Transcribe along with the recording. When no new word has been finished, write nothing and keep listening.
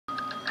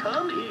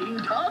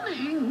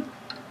Coming.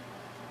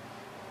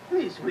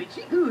 Miss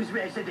Witchy Poo's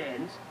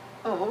residence.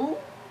 Oh,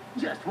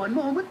 just one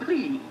moment,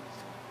 please.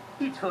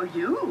 It's for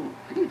you.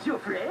 It's your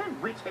friend,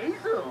 Witch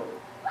Hazel.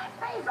 Witch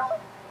Hazel?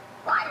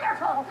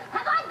 Wonderful!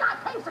 Have I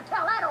got things to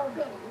tell that old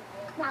biddy?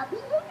 Now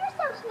behave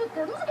yourself,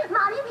 Snickums.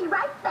 Mommy will be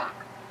right back.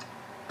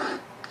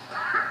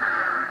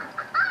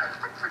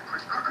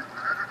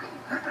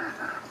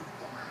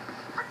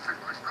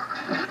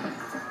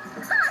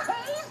 Hi,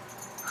 Hayes.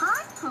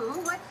 Hi,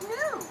 Pooh. What's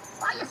new?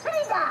 Are you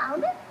sitting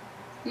down?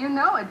 You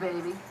know it,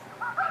 baby.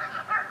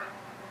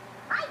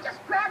 I just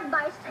grabbed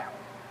myself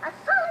a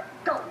solid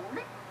gold,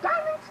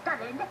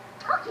 diamond-studded,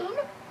 talking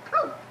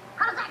Pooh.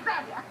 How does that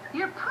grab you?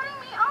 You're putting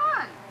me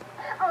on.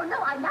 Oh,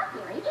 no, I'm not,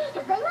 dearie.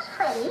 His name is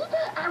Freddie,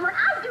 and when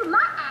I do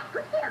my act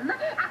with him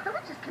at the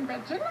Witches'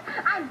 Convention,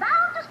 I'm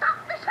bound to stop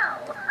the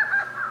show.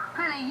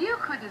 Honey, you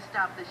couldn't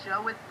stop the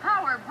show with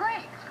power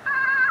breaks.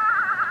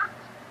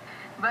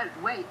 But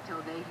wait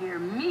till they hear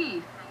me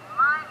sing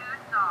my new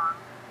song.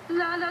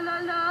 La la la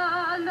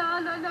la la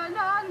la la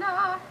la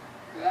la.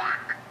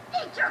 Yuck!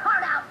 Eat your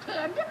heart out,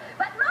 kid.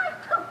 But my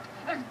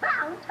toot is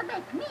bound to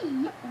make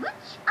me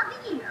Witch of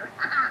the Year.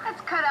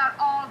 Let's cut out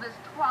all this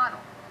twaddle.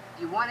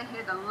 You want to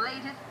hear the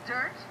latest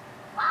dirt?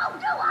 Oh,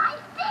 do I?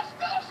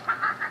 Dish.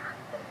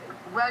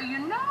 Well, you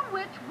know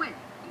which Winnie.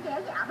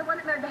 Yeah, the one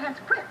that married the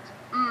handsome prince.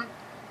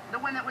 The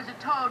one that was a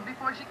toad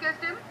before she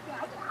kissed him?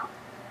 Yeah.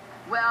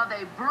 Well,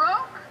 they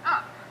broke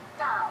up.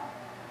 No.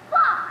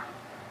 Why?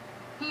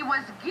 He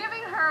was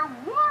giving her